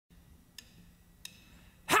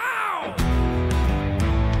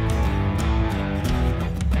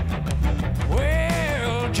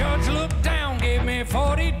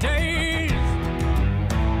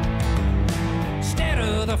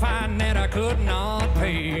would not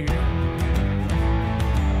pay.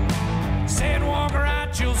 Said walk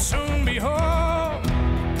right, you'll soon be home.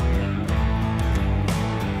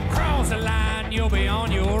 Cross the line, you'll be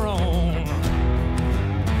on your own.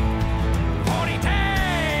 40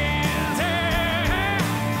 days, yeah.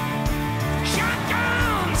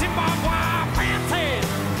 Shotguns and barbed wire fences.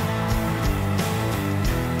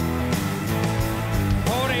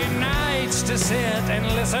 40 nights to sit and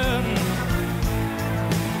listen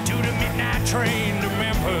to the midnight train to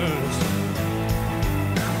Memphis.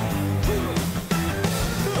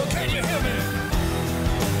 Oh, can you hear me?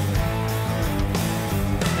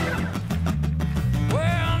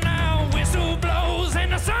 Well, now whistle blows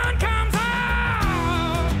and the sun comes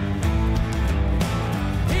out.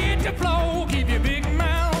 Hit the floor, keep your big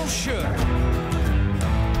mouth shut.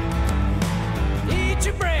 Eat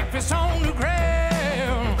your breakfast on the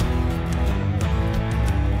ground.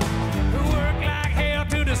 Work like hell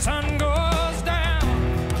till the sun goes down.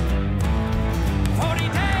 40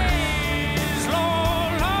 days,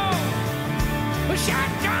 Lord, Lord, with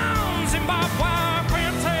shotguns and barbed wire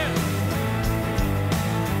fences.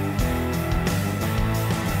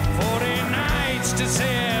 40 nights to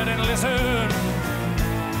sit and listen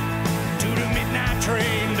to the midnight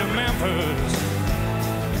train to Memphis.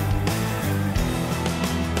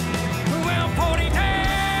 Well, 40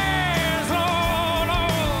 days, Lord,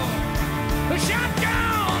 Lord, with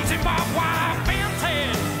shotguns and barbed wire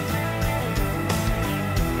fences.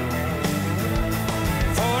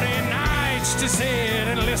 40 nights to sit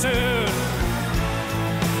and listen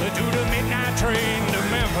to the midnight train to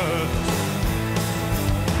Memphis.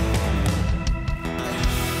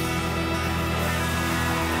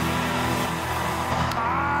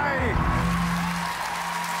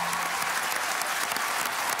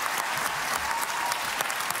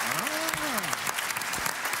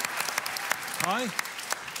 Hi.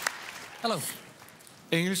 Hello.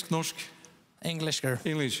 English, norsk. Englischer.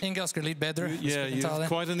 English. Engelska lite bättre. Yeah, you have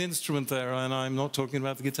quite an instrument there, and I'm not talking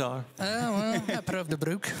about the guitar. Well, jag prövde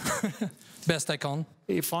bruk. Best I can.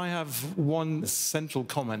 If I have one central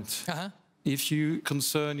comment, if you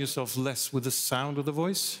concern yourself less with the sound of the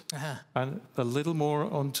voice and a little more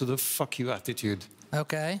onto the fuck you attitude,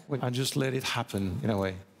 Okay. and just let it happen in a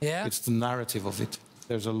way. Yeah. It's the narrative of it.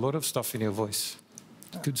 There's a lot of stuff in your voice.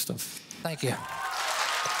 Good stuff. Thank you.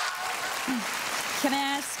 Can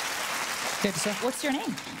I ask, what's your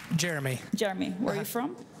name? Jeremy. Jeremy. Where are you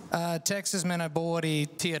from? Texas, men jag bor I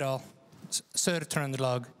Tirdal,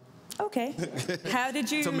 Södertröndelag. Okay. How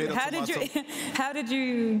did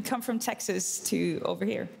you come from Texas to over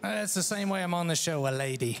here? It's the same way I'm on the show, a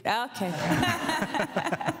lady. Okay.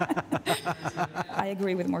 I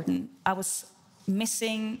agree with Morten. I was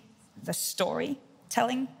missing the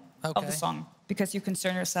storytelling of the song because you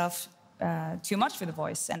concern yourself too much with the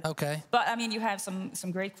voice. And, but I mean, you have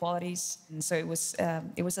some great qualities, and so it was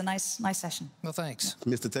a nice session. Well, thanks.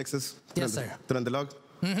 Mr. Texas. Yes, sir. Trøndelag.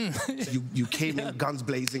 You came in guns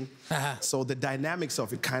blazing, so the dynamics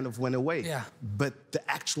of it kind of went away. Yeah. But the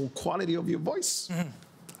actual quality of your voice,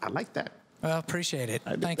 I like that. Well, appreciate it.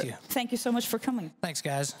 Thank you. Thank you so much for coming. Thanks,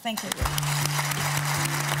 guys. Thank you.